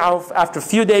ibn Auf, after a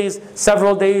few days,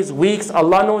 several days, weeks,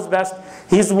 Allah knows best,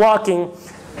 he's walking,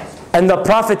 and the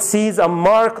Prophet sees a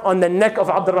mark on the neck of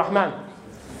Abdul Rahman.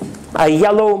 A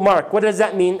yellow mark. What does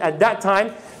that mean? At that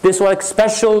time, this was like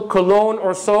special cologne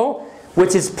or so,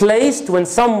 which is placed when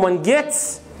someone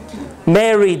gets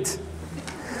married.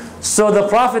 So the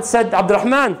Prophet said, Abdul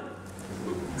Rahman,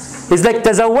 he's like,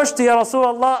 Tazawwajtu ya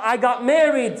Rasulullah, I got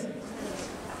married.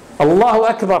 Allahu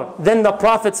Akbar. Then the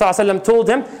Prophet ﷺ told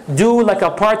him, do like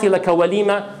a party, like a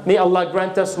walima. May Allah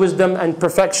grant us wisdom and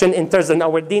perfection in terms of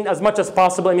our deen as much as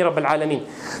possible. Ameen Rabbil Alameen.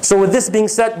 So with this being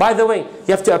said, by the way, you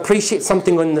have to appreciate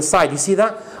something on the side. You see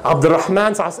that? Abdul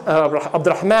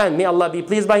Rahman, may Allah be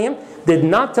pleased by him, did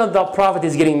not tell the Prophet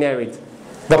he's getting married.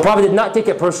 The Prophet did not take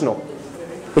it personal.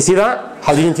 You see that?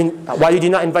 Why did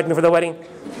you not invite me for the wedding?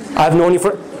 I have known you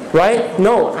for... Right?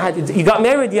 No. You got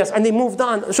married, yes. And they moved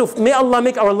on. So may Allah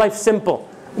make our life simple.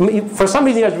 For some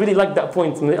reason, you guys really like that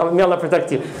point. May Allah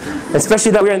protect you.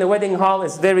 Especially that we're in the wedding hall.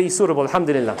 It's very suitable.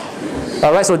 Alhamdulillah.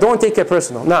 Alright, so don't take it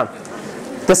personal. Now,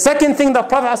 the second thing the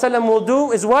Prophet ﷺ will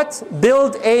do is what?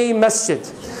 Build a masjid.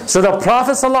 So the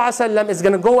Prophet ﷺ is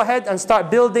going to go ahead and start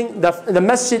building the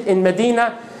masjid in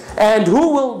Medina. And who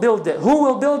will build it? Who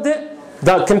will build it?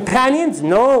 The companions?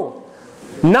 No.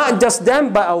 Not just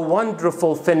them, but a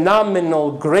wonderful,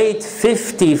 phenomenal, great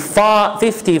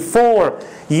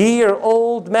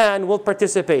 54-year-old man will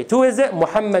participate. Who is it?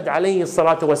 Muhammad alayhi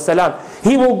salatu wassalam.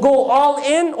 He will go all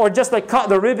in, or just like cut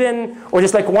the ribbon, or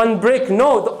just like one brick.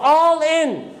 No, all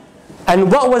in.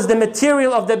 And what was the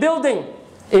material of the building?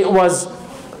 It was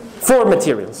 4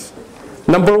 materials.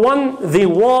 Number 1, the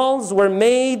walls were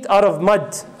made out of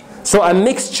mud. So a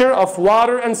mixture of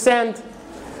water and sand.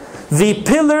 The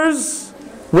pillars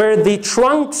were the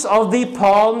trunks of the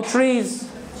palm trees.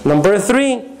 Number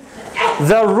 3,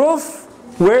 the roof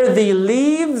were the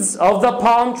leaves of the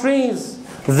palm trees.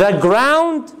 The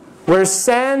ground were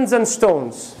sands and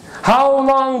stones. How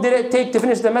long did it take to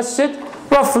finish the masjid?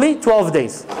 Roughly 12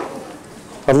 days.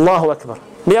 Allahu Akbar.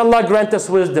 May Allah grant us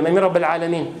wisdom. Ameen Rabbil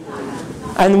Alameen.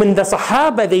 And when the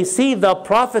Sahaba, they see the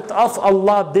Prophet of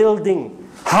Allah building,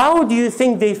 how do you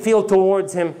think they feel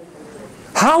towards him?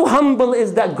 How humble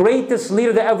is that greatest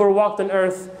leader that ever walked on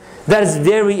earth? That is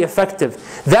very effective.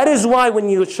 That is why when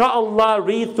you, inshaAllah,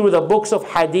 read through the books of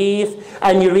hadith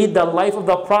and you read the life of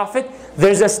the Prophet,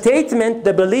 there's a statement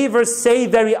the believers say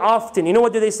very often. You know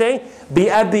what do they say? Bi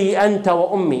abi anta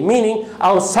wa ummi. Meaning,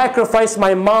 I'll sacrifice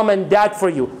my mom and dad for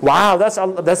you. Wow, that's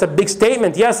a big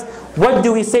statement. Yes. What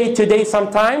do we say today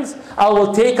sometimes? I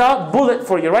will take a bullet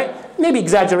for you, right? Maybe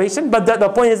exaggeration, but the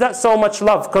point is that so much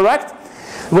love, correct?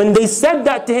 When they said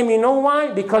that to him, you know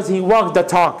why? Because he walked the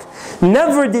talk.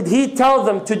 Never did he tell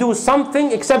them to do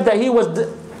something except that he was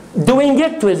doing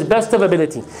it to his best of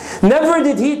ability. Never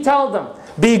did he tell them,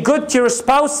 be good to your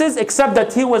spouses, except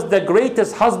that he was the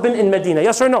greatest husband in Medina.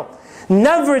 Yes or no?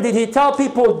 Never did he tell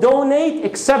people donate,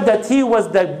 except that he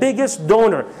was the biggest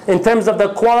donor in terms of the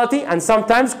quality and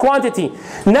sometimes quantity.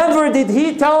 Never did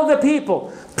he tell the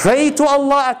people, pray to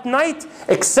Allah at night,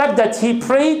 except that he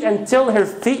prayed until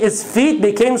his feet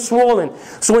became swollen.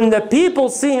 So when the people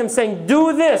see him saying,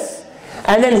 do this,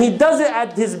 and then he does it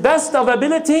at his best of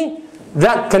ability,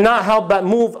 that cannot help but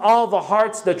move all the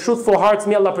hearts, the truthful hearts.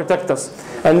 May Allah protect us.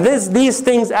 And these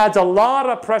things add a lot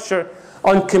of pressure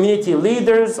on community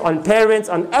leaders, on parents,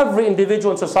 on every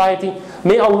individual in society.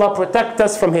 May Allah protect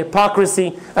us from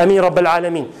hypocrisy. Ameen Rabbil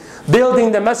Alameen.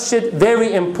 Building the masjid,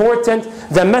 very important.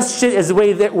 The masjid is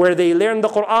where they learn the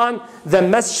Quran. The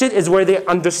masjid is where they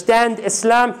understand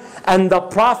Islam. And the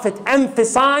Prophet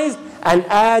emphasized and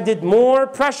added more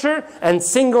pressure and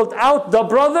singled out the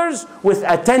brothers with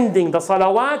attending the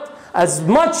salawat as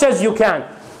much as you can.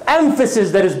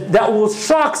 Emphasis that will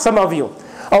shock some of you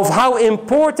of how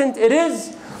important it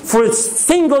is for it's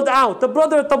singled out. The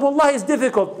brother Tabullah is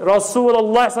difficult.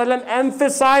 Rasulullah ﷺ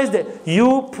emphasized it.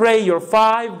 You pray your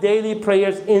 5 daily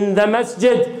prayers in the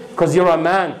masjid because you're a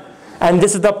man. And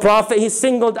this is the Prophet, he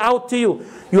singled out to you.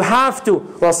 You have to.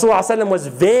 Rasulullah ﷺ was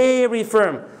very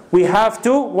firm. We have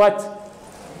to, what?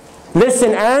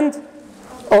 Listen and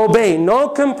obey. No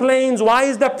complaints. Why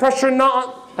is the pressure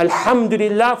not?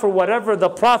 Alhamdulillah for whatever the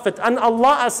Prophet and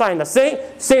Allah assigned us.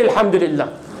 Say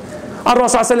Alhamdulillah.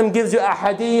 Rasulullah gives you a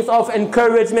hadith of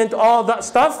encouragement, all that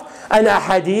stuff, and a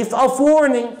hadith of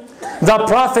warning. The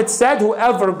Prophet said,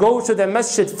 whoever goes to the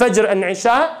masjid Fajr and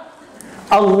Isha,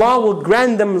 Allah will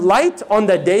grant them light on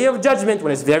the day of judgment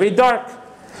when it's very dark.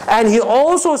 And he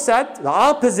also said the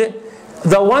opposite.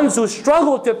 The ones who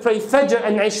struggle to pray Fajr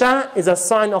and Isha is a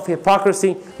sign of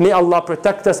hypocrisy. May Allah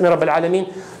protect us, may Rabbil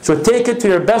Alameen. So take it to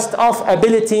your best of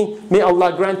ability. May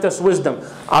Allah grant us wisdom.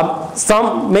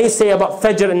 Some may say about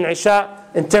Fajr and Isha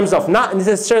in terms of not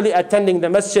necessarily attending the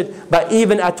masjid, but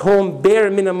even at home,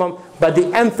 bare minimum. But the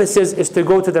emphasis is to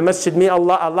go to the masjid. May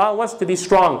Allah allow us to be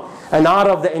strong. And out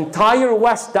of the entire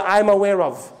West that I'm aware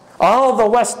of, all the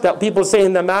West that people say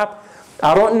in the map,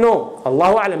 I don't know.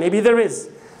 Allahu A'lam, maybe there is.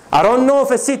 I don't know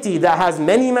of a city that has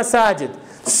many masajid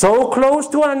so close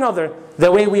to one another the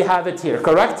way we have it here,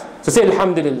 correct? So say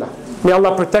Alhamdulillah. May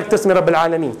Allah protect us, may Rabbil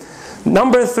Alameen.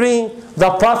 Number 3, the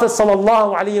Prophet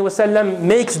ﷺ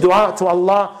makes dua to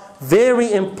Allah.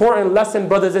 Very important lesson,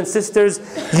 brothers and sisters.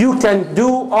 You can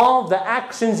do all the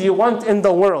actions you want in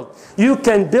the world. You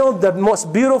can build the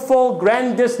most beautiful,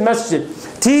 grandest masjid.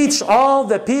 Teach all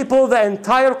the people the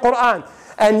entire Quran.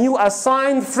 And you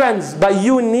assign friends, but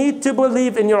you need to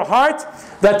believe in your heart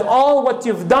that all what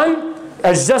you've done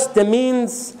is just the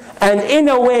means and in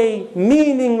a way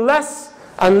meaningless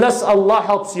unless Allah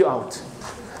helps you out.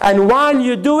 And while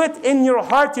you do it in your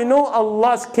heart, you know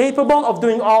Allah is capable of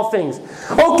doing all things.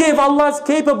 Okay, if Allah is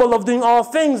capable of doing all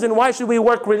things, then why should we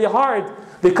work really hard?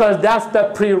 Because that's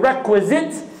the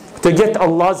prerequisite to get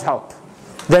Allah's help.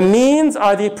 The means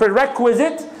are the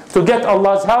prerequisite to get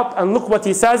Allah's help. And look what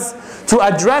he says to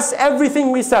address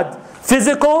everything we said: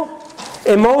 physical,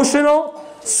 emotional,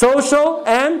 social,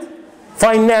 and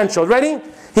financial. Ready?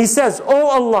 He says, Oh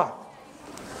Allah,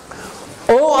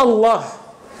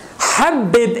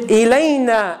 حبب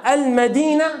إلينا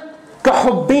المدينة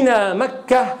كحبنا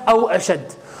مكة أو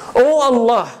أشد. Oh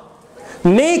Allah,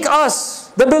 make us,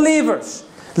 the believers,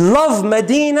 love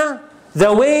Medina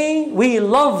the way we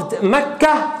loved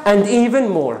Mecca and even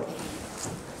more.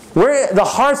 Where the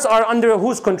hearts are under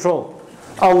whose control?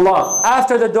 Allah.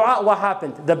 After the dua, what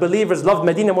happened? The believers loved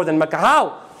Medina more than Mecca.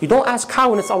 How? You don't ask how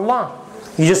when it's Allah.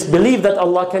 You just believe that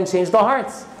Allah can change the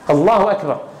hearts. Allahu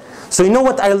Akbar. So you know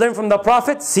what I learned from the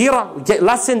Prophet? Seerah. We get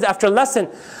lessons after lesson.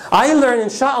 I learned,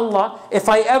 inshallah, if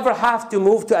I ever have to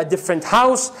move to a different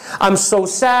house, I'm so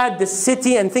sad, the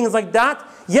city and things like that.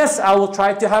 Yes, I will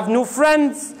try to have new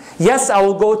friends. Yes, I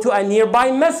will go to a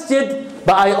nearby masjid.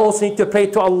 But I also need to pray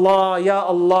to Allah, Ya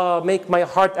Allah, make my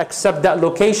heart accept that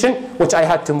location which I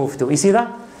had to move to. You see that?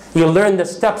 You learn the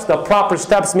steps, the proper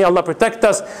steps. May Allah protect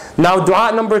us. Now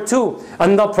dua number 2.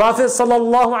 And the Prophet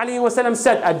ﷺ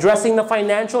said, addressing the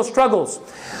financial struggles,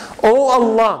 Oh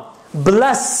Allah,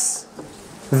 bless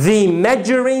the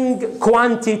measuring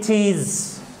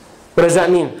quantities. What does that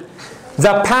mean?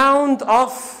 The pound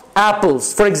of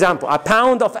apples, for example, a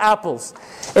pound of apples.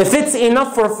 If it's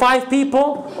enough for 5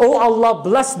 people, oh Allah,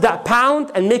 bless that pound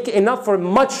and make it enough for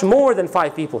much more than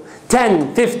 5 people.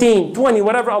 10, 15, 20,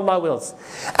 whatever Allah wills.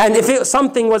 And if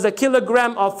something was a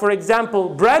kilogram of, for example,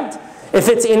 bread, if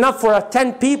it's enough for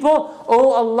 10 people,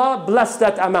 oh Allah, bless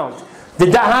that amount.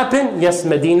 Did that happen? Yes,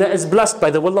 Medina is blessed by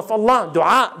the will of Allah.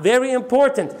 Dua, very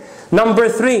important. Number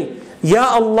 3, Ya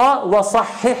Allah, wa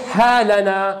sahihha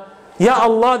lana. Ya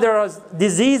Allah, there are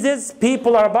diseases,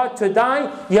 people are about to die.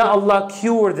 Ya Allah,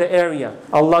 cure the area.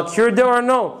 Allah cured it or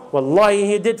no? Wallahi,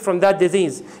 He did from that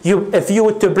disease. If you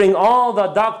were to bring all the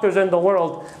doctors in the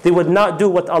world, they would not do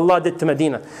what Allah did to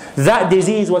Medina. That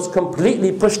disease was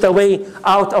completely pushed away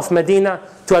out of Medina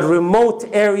to a remote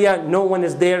area. No one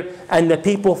is there. And the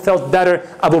people felt better.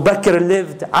 Abu Bakr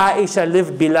lived, Aisha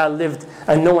lived, Bilal lived.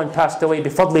 And no one passed away.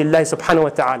 Bifadlillahi subhanahu wa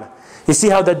ta'ala. You see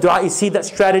how the dua, you see that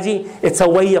strategy? It's a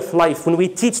way of life. When we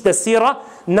teach the seerah,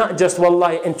 not just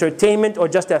wallahi entertainment or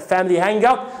just a family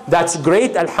hangout. That's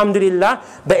great, alhamdulillah,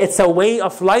 but it's a way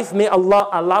of life. May Allah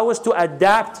allow us to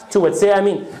adapt to it. Say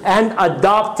Ameen. And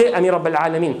adopt it. Ameen Rabbil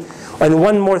Alameen. And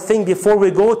one more thing before we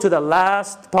go to the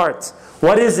last part.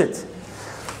 What is it?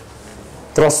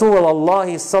 Rasulullah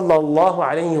sallallahu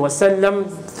alayhi wasallam,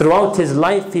 throughout his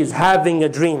life, he's having a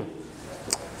dream.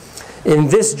 In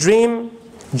this dream,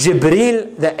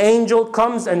 Jibreel, the angel,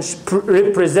 comes and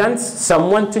represents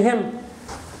someone to him.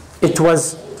 It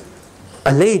was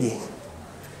a lady.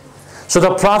 So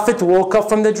the Prophet woke up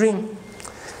from the dream.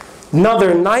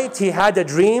 Another night he had a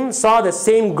dream, saw the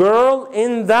same girl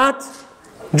in that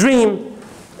dream,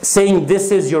 saying,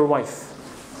 "This is your wife."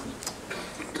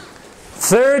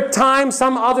 Third time,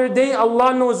 some other day,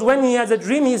 Allah knows when, he has a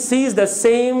dream, he sees the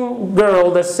same girl,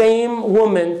 the same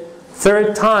woman.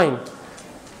 Third time,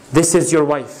 "This is your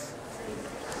wife."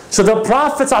 So the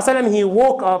Prophet ﷺ, he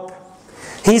woke up,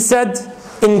 he said,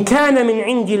 "In kana min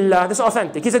indillah," this is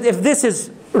authentic. He said, if this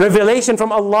is revelation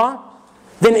from Allah,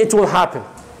 then it will happen.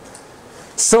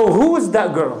 So who is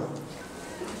that girl?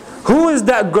 Who is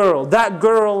that girl? That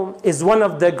girl is one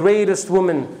of the greatest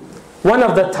women, one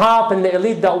of the top and the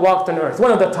elite that walked on earth,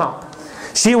 one of the top.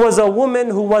 She was a woman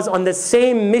who was on the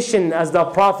same mission as the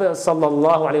Prophet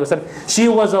ﷺ. She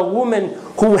was a woman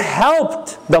who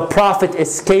helped the Prophet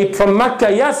escape from Mecca.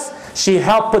 Yes, she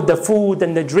helped put the food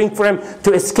and the drink for him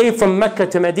to escape from Mecca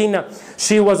to Medina.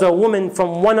 She was a woman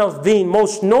from one of the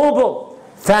most noble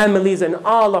families in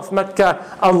all of Mecca.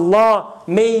 Allah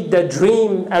made the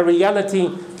dream a reality.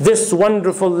 This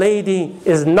wonderful lady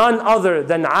is none other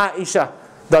than Aisha,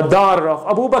 the daughter of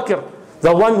Abu Bakr,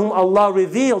 the one whom Allah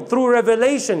revealed through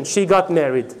revelation. She got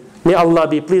married. May Allah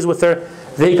be pleased with her.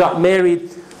 They got married.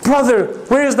 Brother,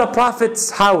 where is the Prophet's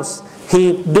house?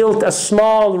 He built a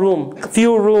small room, a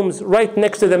few rooms right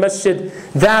next to the masjid.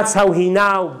 That's how he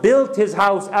now built his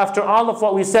house. After all of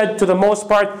what we said, to the most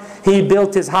part, he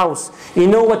built his house. You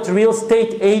know what real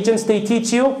estate agents, they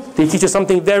teach you? They teach you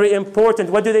something very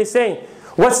important. What do they say?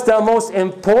 What's the most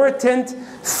important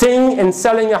thing in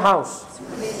selling a house?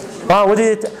 Wow, what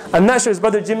did it? I'm not sure. Is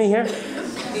Brother Jimmy here?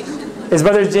 Is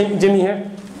Brother Jimmy here?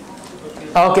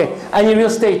 Okay. And in real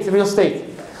estate,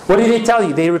 what did they tell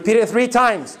you? They repeat it 3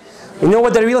 times. You know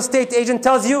what the real estate agent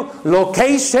tells you?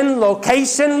 Location,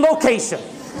 location, location.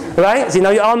 Right? See, now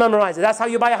you all memorize it. That's how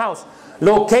you buy a house.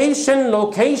 Location,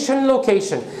 location,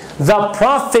 location. The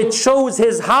Prophet chose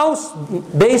his house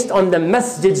based on the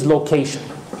masjid's location.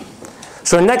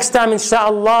 So next time,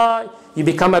 inshaAllah, you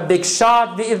become a big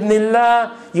shot,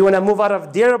 bi'idhnillah. You want to move out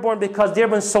of Dearborn because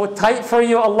Dearborn is so tight for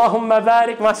you. Allahumma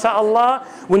barik, mashallah.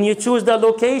 When you choose the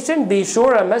location, be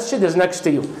sure a masjid is next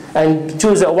to you. And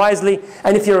choose it wisely.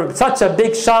 And if you're such a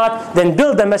big shot, then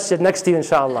build a masjid next to you,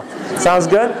 inshallah. Sounds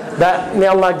good? May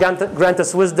Allah grant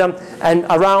us wisdom and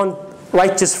around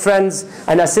righteous friends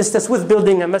and assist us with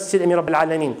building a masjid. Ameen Rabbil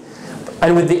Alameen.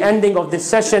 And with the ending of this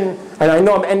session, and I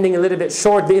know I'm ending a little bit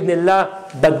short,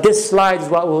 bi'idhnillah, but this slide is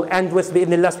what we'll end with,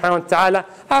 bi'idhnillah subhanahu wa ta'ala,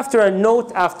 after a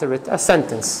note after it, a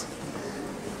sentence.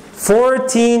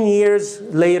 14 years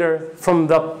later from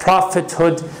the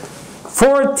prophethood,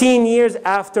 14 years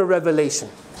after revelation,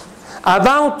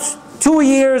 about 2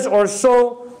 years or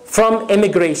so from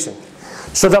immigration.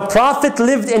 So the Prophet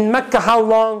lived in Mecca how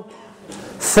long?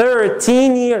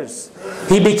 13 years.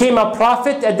 He became a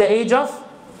prophet at the age of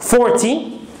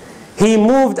 40. He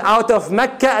moved out of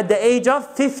Mecca at the age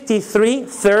of 53,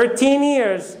 13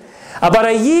 years. About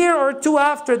a year or 2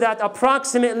 after that,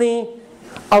 approximately,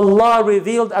 Allah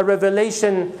revealed a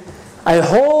revelation, a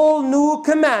whole new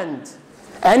command.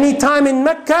 Anytime in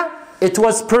Mecca, it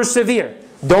was persevere.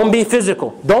 Don't be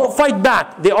physical. Don't fight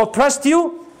back. They oppressed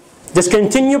you. Just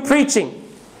continue preaching.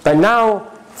 But now,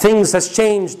 things has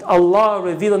changed. Allah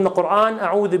revealed in the Quran,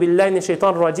 أعوذ بالله من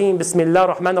الشيطان الرجيم بسم الله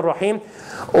الرحمن الرحيم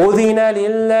أذن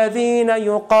للذين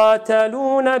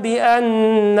يقاتلون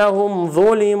بأنهم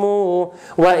ظلموا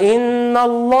وإن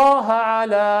الله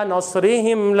على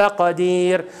نصرهم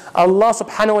لقدير. Allah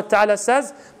subhanahu wa ta'ala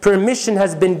says, permission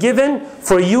has been given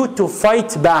for you to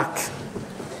fight back.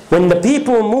 When the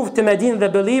people moved to Medina, the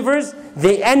believers,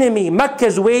 the enemy, Mecca,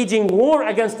 is waging war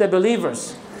against the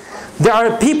believers. There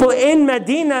are people in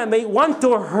Medina may want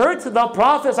to hurt the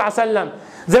Prophet ﷺ.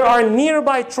 There are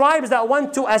nearby tribes that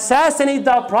want to assassinate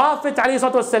the Prophet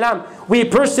ﷺ. We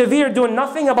persevere, doing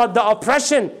nothing about the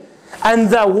oppression and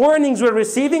the warnings we're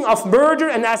receiving of murder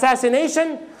and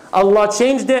assassination. Allah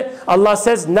changed it. Allah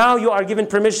says, now you are given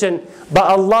permission. But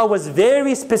Allah was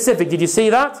very specific. Did you see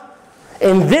that?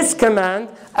 In this command,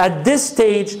 at this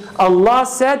stage, Allah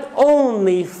said,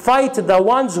 only fight the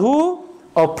ones who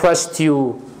oppressed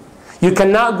you. You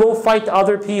cannot go fight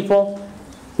other people.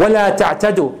 وَلَا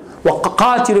تَعْتَدُوا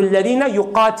وَقَاتِلُوا الَّذِينَ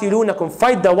يُقَاتِلُونَكُمْ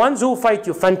Fight the ones who fight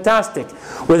you. Fantastic.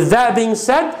 With that being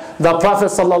said, the Prophet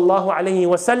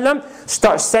ﷺ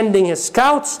starts sending his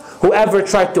scouts, whoever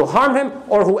tried to harm him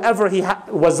or whoever he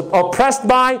was oppressed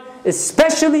by,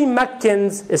 especially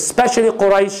Meccans, especially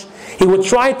Quraysh. He would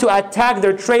try to attack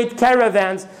their trade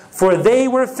caravans, for they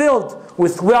were filled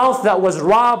with wealth that was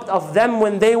robbed of them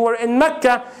when they were in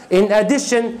Mecca. In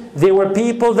addition, they were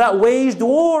people that waged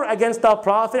war against the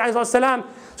Prophet ﷺ.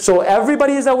 So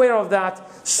everybody is aware of that.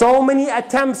 So many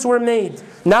attempts were made.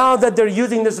 Now that they're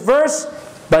using this verse,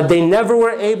 but they never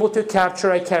were able to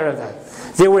capture a caravan.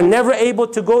 They were never able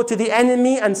to go to the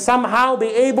enemy and somehow be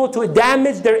able to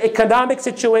damage their economic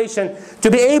situation,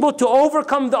 to be able to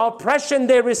overcome the oppression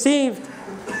they received.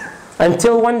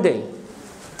 Until one day,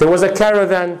 there was a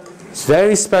caravan. It's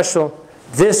very special.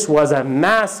 This was a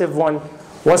massive one.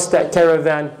 What's that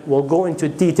caravan? We'll go into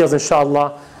details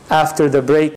inshallah after the break.